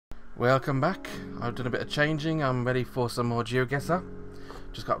Welcome back. I've done a bit of changing. I'm ready for some more Geoguessr.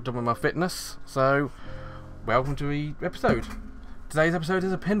 Just got done with my fitness, so welcome to the episode. Today's episode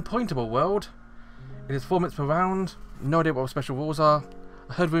is a pinpointable world. It is 4 minutes per round. No idea what the special rules are.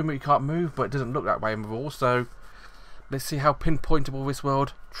 I heard rumour you can't move, but it doesn't look that way in the rules, so let's see how pinpointable this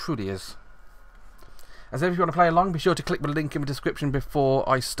world truly is. As ever, if you want to play along, be sure to click the link in the description before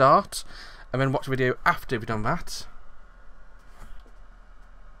I start, and then watch the video after you've done that.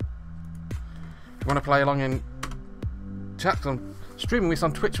 If you want to play along in chat, I'm streaming this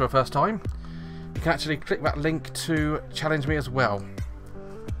on Twitch for the first time. You can actually click that link to challenge me as well.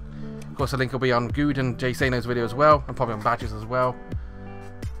 Of course, the link will be on Guude and JSano's video as well, and probably on Badges as well.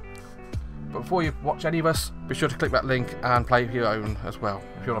 But before you watch any of us, be sure to click that link and play your own as well,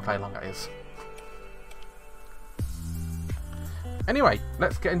 if you want to play along, that is. Anyway,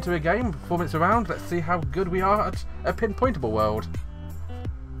 let's get into a game. 4 minutes around. Let's see how good we are at a pinpointable world.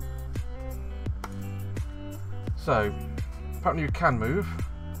 So, apparently you can move,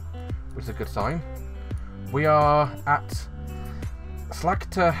 which is a good sign. We are at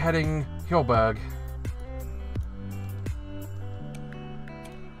Slagter heading Hjoberg.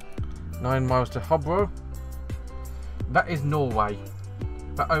 9 miles to Hobro. That is Norway.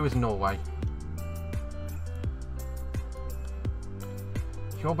 That O is Norway.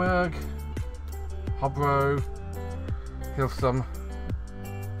 Hjoberg, Hobro, Hilsum.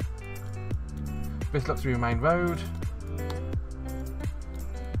 This looks to be the main road.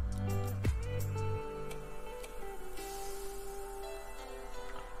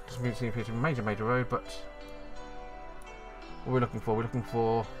 Doesn't seem to be a major road, but what are we looking for? We're looking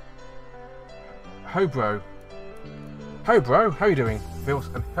for Hobro. Hobro, how are you doing?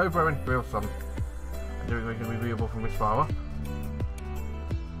 Hobro and Hilsum. I'm doing going to be viewable from this far up.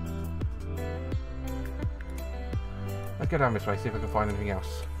 Let's go down this way, see if we can find anything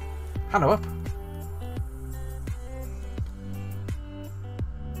else. Hanno up.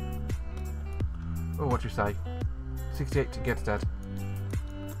 Oh, what do you say? 68 to Geoguessr.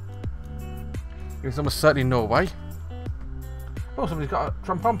 It's almost certainly Norway. Oh, somebody's got a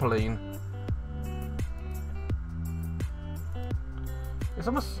trampoline. It's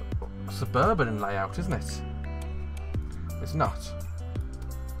almost suburban in layout, isn't it? It's not.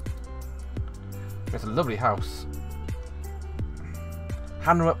 It's a lovely house.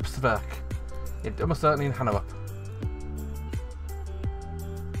 Hannerup Sverk. It almost certainly in Hannerup.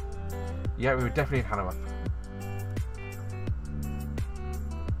 Yeah, we were definitely in Hannerup.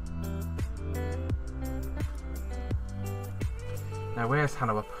 Now, where's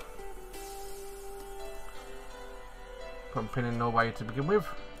Hannerup? Put a pin in Norway to begin with.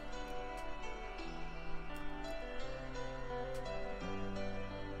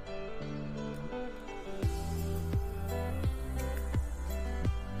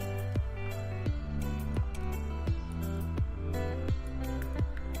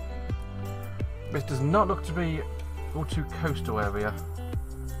 This does not look to be all too coastal area.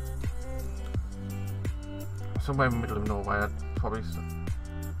 Somewhere in the middle of Norway, I'd probably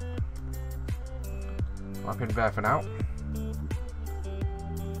up in there for now.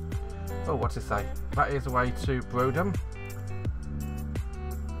 Oh, what's it say? That is the way to Brodum.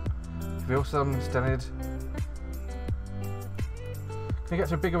 Vilsum, Stenid. Can you get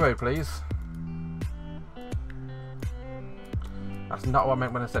to a bigger road, please? That's not what I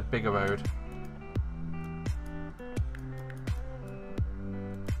meant when I said bigger road.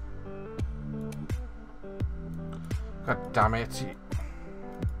 God damn it.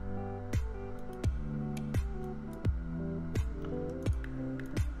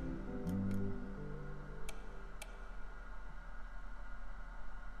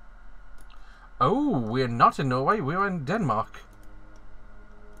 Oh, we're not in Norway, we're in Denmark.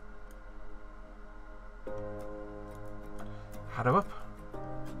 Hannerup.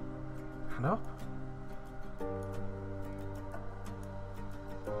 Hannerup.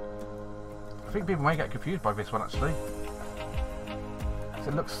 I think people may get confused by this one actually.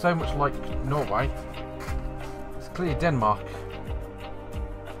 It looks so much like Norway. It's clearly Denmark.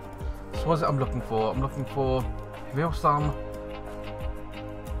 So what is it I'm looking for? I'm looking for Vilsam,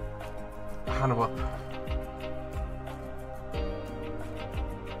 Hannerup.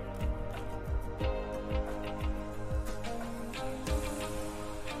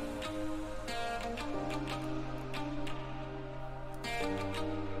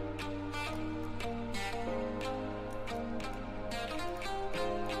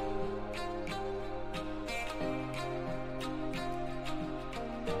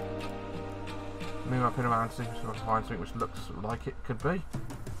 Move up and around to see if I can find something which looks like it could be.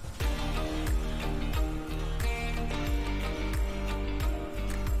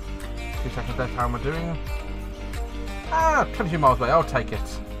 2 seconds left. How am I doing? 22 miles away. I'll take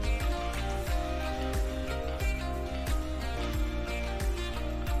it.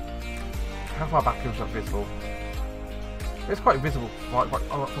 How far back is that visible? It's quite visible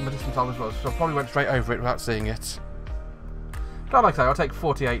from a distance as well, so I probably went straight over it without seeing it. But like I say, I'll take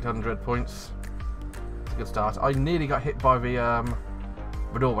 4,800 points. It's a good start. I nearly got hit by the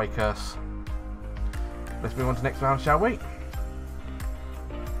doorway curse. Let's move on to the next round, shall we?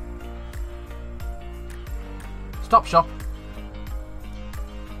 Stop shop.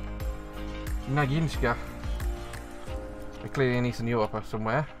 Naginska. We're clearly in Eastern Europe or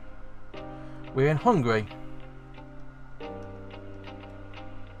somewhere. We're in Hungary.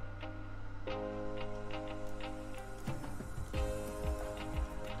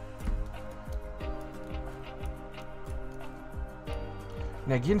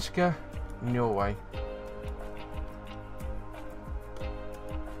 Naginska, Norway.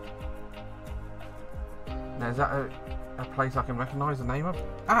 Now, is that a place I can recognise the name of?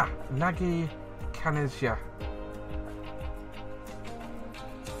 Ah, Nagi Kanizia.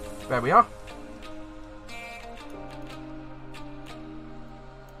 There we are.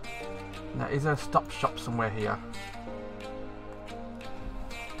 Now, is there a stop shop somewhere here?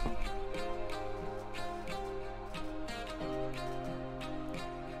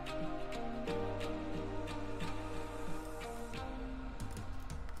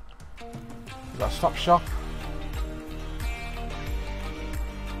 We've got a stop shop.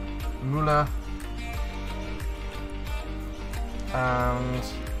 Muller. And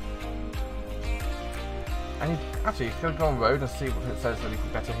actually, could go on road and see what it says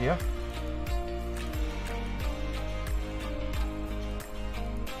anything better here.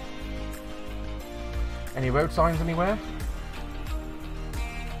 Any road signs anywhere?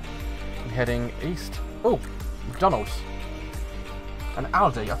 I'm heading east. Oh, McDonald's. And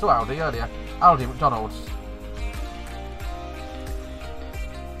Aldi. I saw Aldi earlier. Aldi, McDonald's.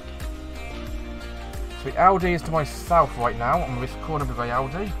 So the Aldi is to my south right now. I'm on this corner of the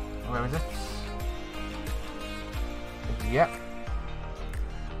Aldi. Where is it? Yep.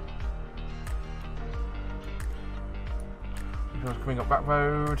 Just coming up that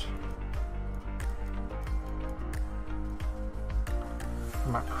road.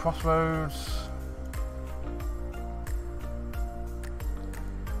 I'm at Crossroads.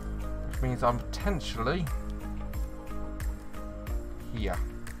 Which means I'm potentially here.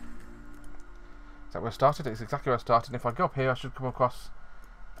 Is that where I started? It's exactly where I started. If I go up here, I should come across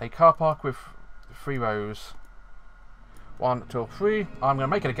a car park with 3 rows. 1, 2, 3. I'm going to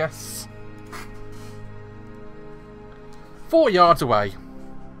make it a guess. 4 yards away.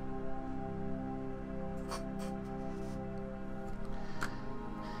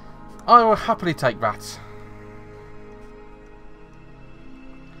 I will happily take that.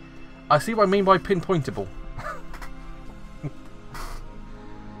 I see what I mean by pinpointable.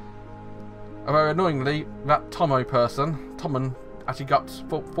 Although annoyingly, that Tommen actually got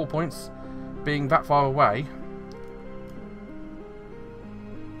 4 points, being that far away.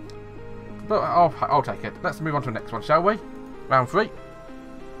 But I'll take it. Let's move on to the next one, shall we? Round 3.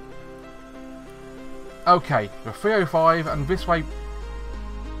 Okay, we're 305, and this way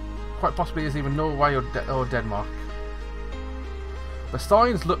quite possibly is either Norway or Denmark. The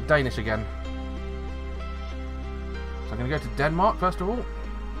signs look Danish again. So I'm going to go to Denmark first of all.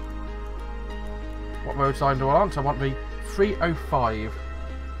 What road sign do I want? I want the 305.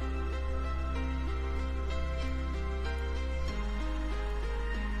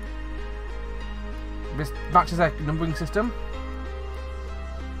 This matches their numbering system.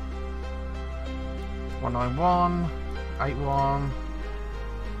 191, 81.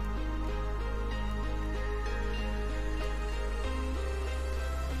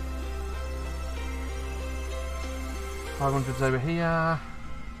 $500's over here.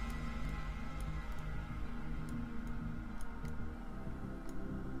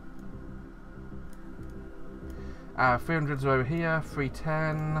 $300's over here.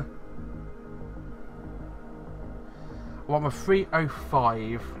 310. I want a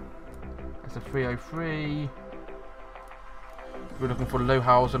 305. It's a 303. We're looking for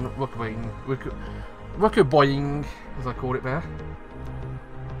Lohausen and Ruckerboying, as I called it there.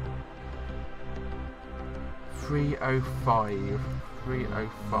 305.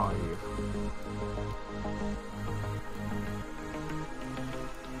 305.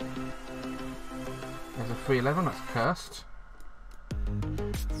 There's a 311, that's cursed.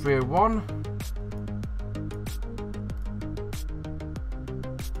 301.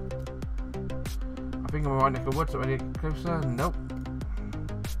 I think I'm right neck of woods, already closer. Nope.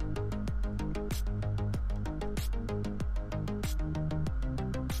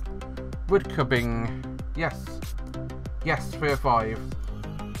 Woodcubbing. Yes. Yes, 3 of 5.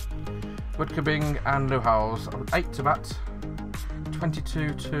 Woodcubbing and low howls. 8 to that.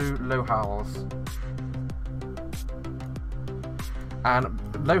 22 to low howls. And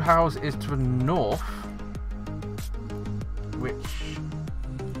low howls is to the north, which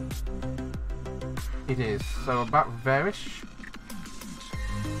it is. So about there-ish.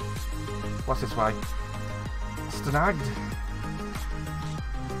 What's this way? Snagged.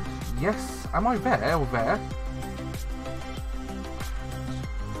 Yes. Am I there or there?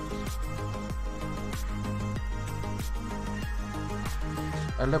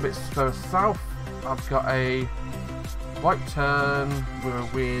 A little bit further south, I've got a right turn with a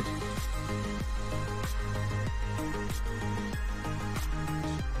weird...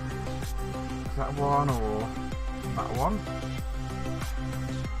 Is that one or that one?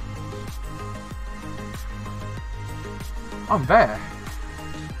 I'm there.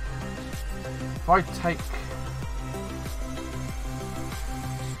 If I take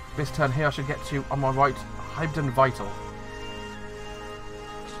this turn here, I should get to, on my right, Hybden Vital.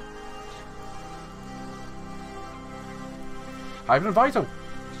 Hybden Vital!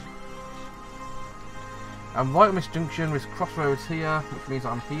 I'm right on this junction with crossroads here, which means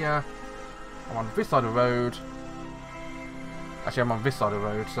I'm here. I'm on this side of the road. Actually, I'm on this side of the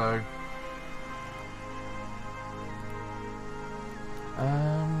road, so...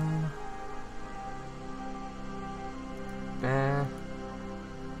 There.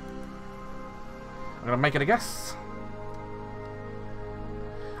 I'm gonna make it a guess.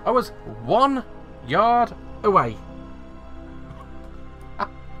 I was 1 yard away.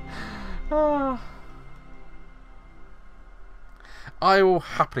 I will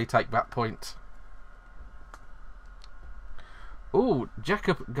happily take that point. Ooh,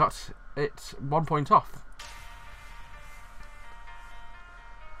 Jacob got it 1 point off.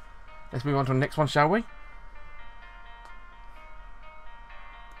 Let's move on to the next one, shall we?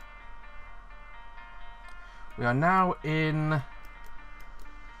 We are now in...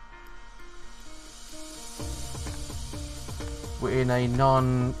 We're in a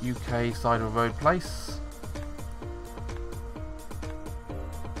non-UK side of the road place.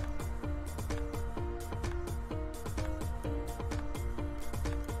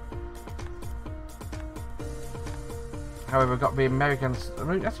 However, I've got the Americans... I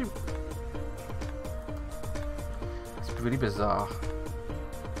mean, actually... It's really bizarre.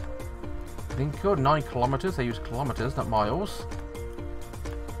 Lincoln, 9 kilometers. They use kilometers, not miles.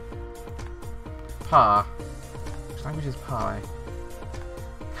 Pa. Which language is Pi?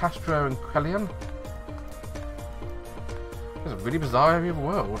 Castro and Quellion. It's a really bizarre area of the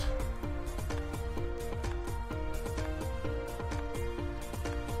world.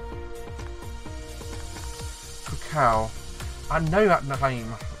 Cacao. I know that name.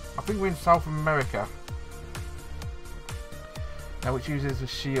 I think we're in South America. Now, which uses the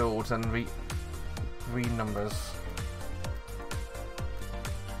shields and the green numbers.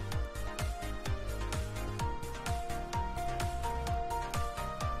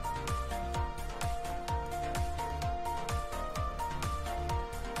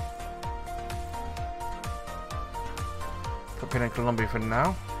 Put in Colombia for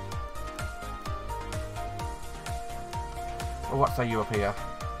now. Oh, what say you up here?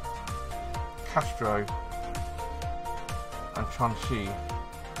 Castro and Chonchi.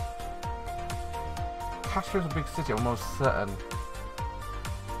 Castro's a big city, almost certain.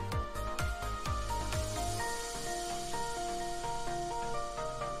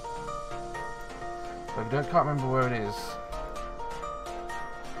 But I can't remember where it is.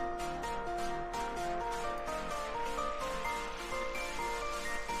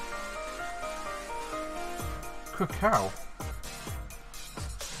 Cacao.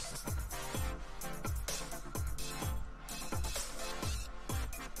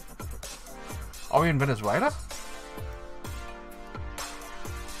 Are we in Venezuela?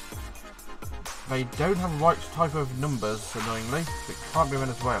 They don't have the right type of numbers, annoyingly. It can't be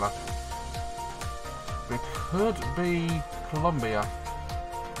Venezuela. It could be Colombia.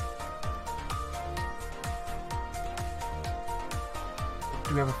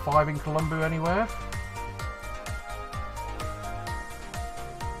 Do we have a 5 in Colombia anywhere?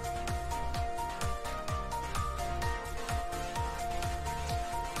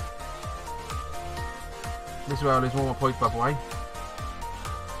 This is where I lose one more points, by the way.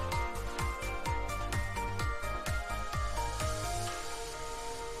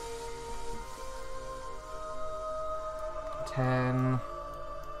 $10.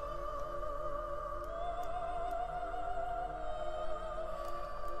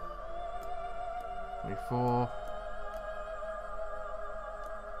 $24.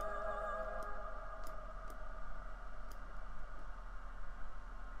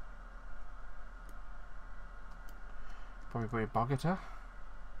 Probably Bogota.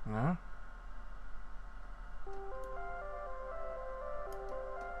 No.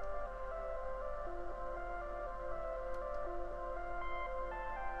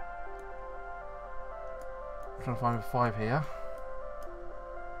 I'm trying to find 5 here.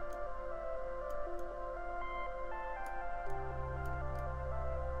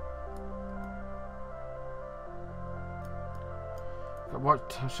 Got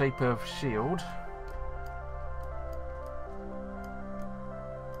what shape of shield?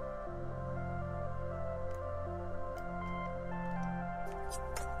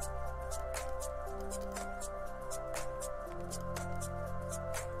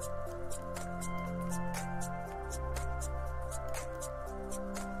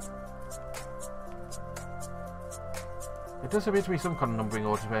 It does appear to be some kind of numbering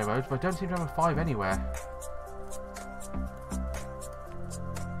order of railroads, but I don't seem to have a 5 anywhere.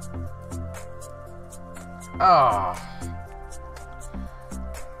 Ah.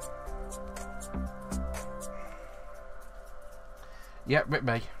 Yep, rip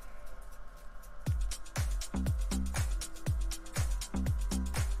me.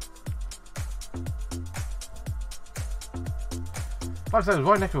 Like I said, it was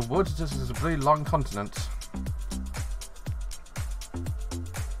right next to the woods, just as a really long continent.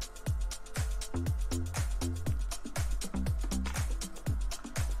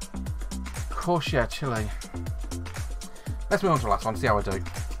 Of course, yeah, Chile. Let's move on to the last one, see how I do.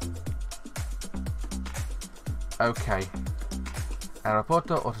 Okay.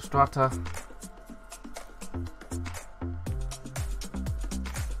 Aeroporto, Autostrada.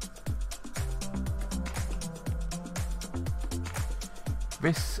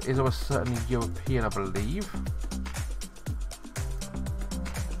 This is almost certainly European, I believe.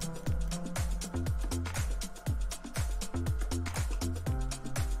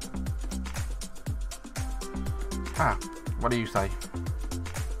 Ah, what do you say?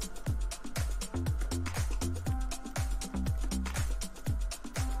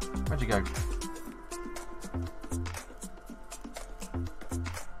 Where'd you go?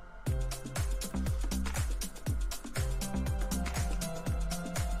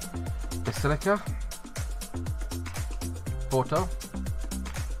 Basilica, Porto,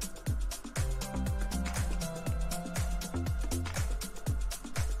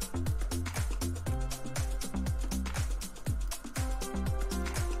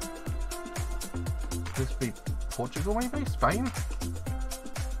 could this be Portugal maybe? Spain?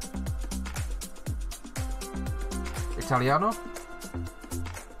 Italiano?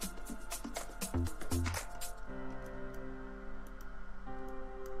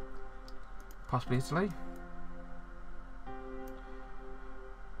 Possibly Italy?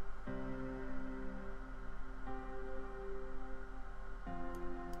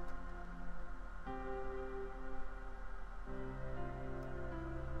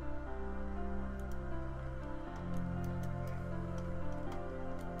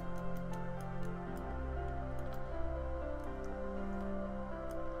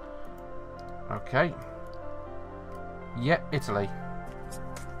 Okay. Yeah, Italy.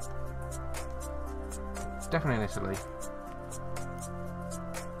 Definitely in Italy.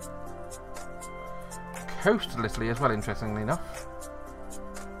 Coastal Italy as well, interestingly enough.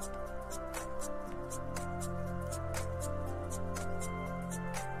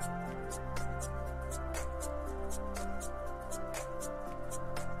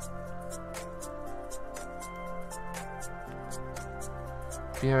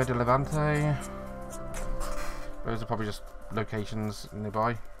 Via de Levante. Those are probably just locations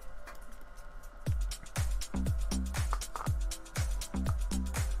nearby.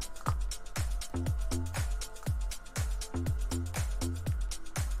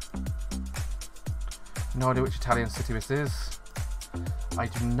 No idea which Italian city this is. I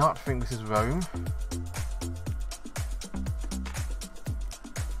do not think this is Rome.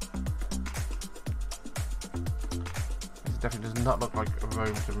 This definitely does not look like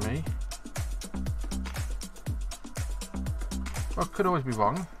Rome to me. Well, could always be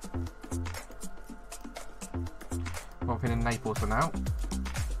wrong. Well, I've been in Naples for now.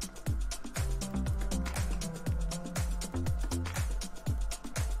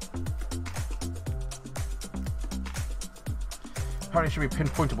 Apparently it should be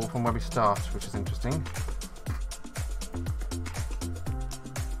pinpointable from where we start, which is interesting.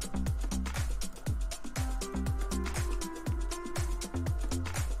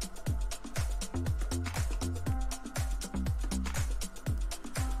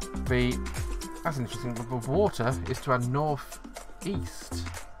 That's interesting, but the water is to our northeast.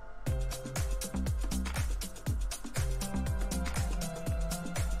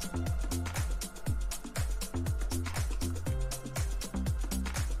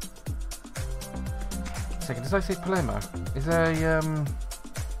 second. Did I say Palermo? Is there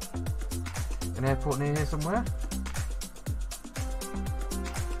an airport near here somewhere?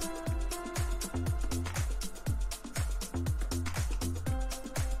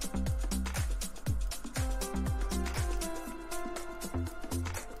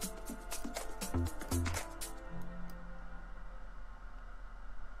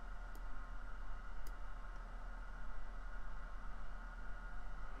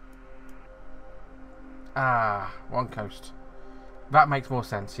 Ah, one coast. That makes more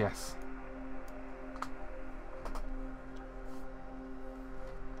sense, yes.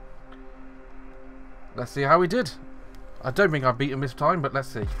 Let's see how we did. I don't think I've beaten this time, but let's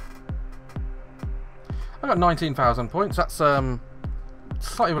see. I got 19,000 points. That's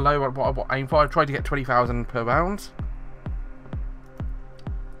slightly below what I aimed for. I tried to get 20,000 per round.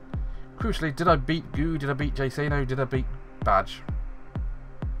 Crucially, did I beat Guude? Did I beat JSano? Did I beat Baj?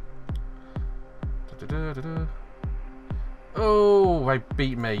 Oh, they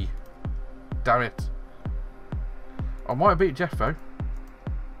beat me. Damn it. I might have beat Jeff though.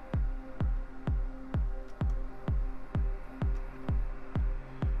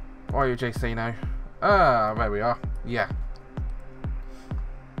 Why are you JSano? Ah, there we are. Yeah.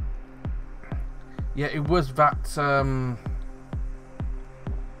 Yeah, it was that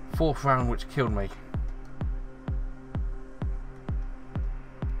fourth round which killed me.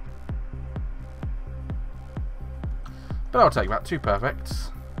 But I'll take that. 2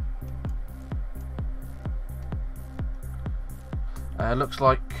 perfects. Looks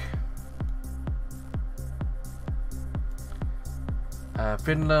like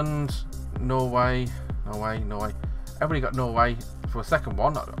Finland, Norway. Everybody got Norway for a second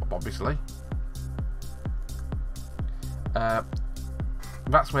one, obviously.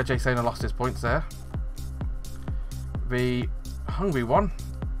 That's where JSano lost his points there. The Hungary one,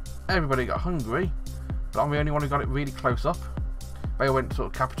 everybody got Hungary. But I'm the only one who got it really close up. They all went sort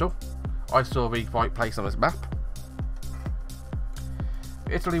of capital. I saw the right place on this map.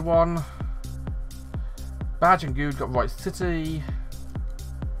 Italy won. Baj and Guude got right city.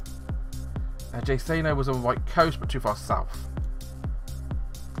 JSano was on the right coast, but too far south.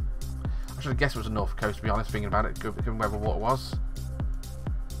 I should have guessed it was the north coast, to be honest, thinking about it, given where the water was.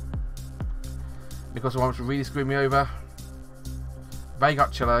 Because the one which really screwed me over. They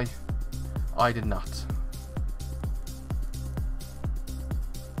got Chile. I did not.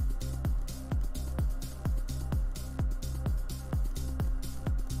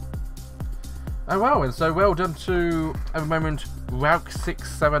 Oh wow, and so well done to, at the moment,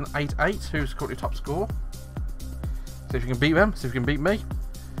 Rauk6788, who's currently top score. See if you can beat them, see if you can beat me.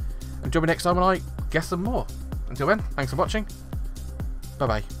 And join me next time when I guess some more. Until then, thanks for watching. Bye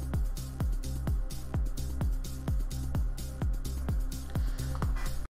bye.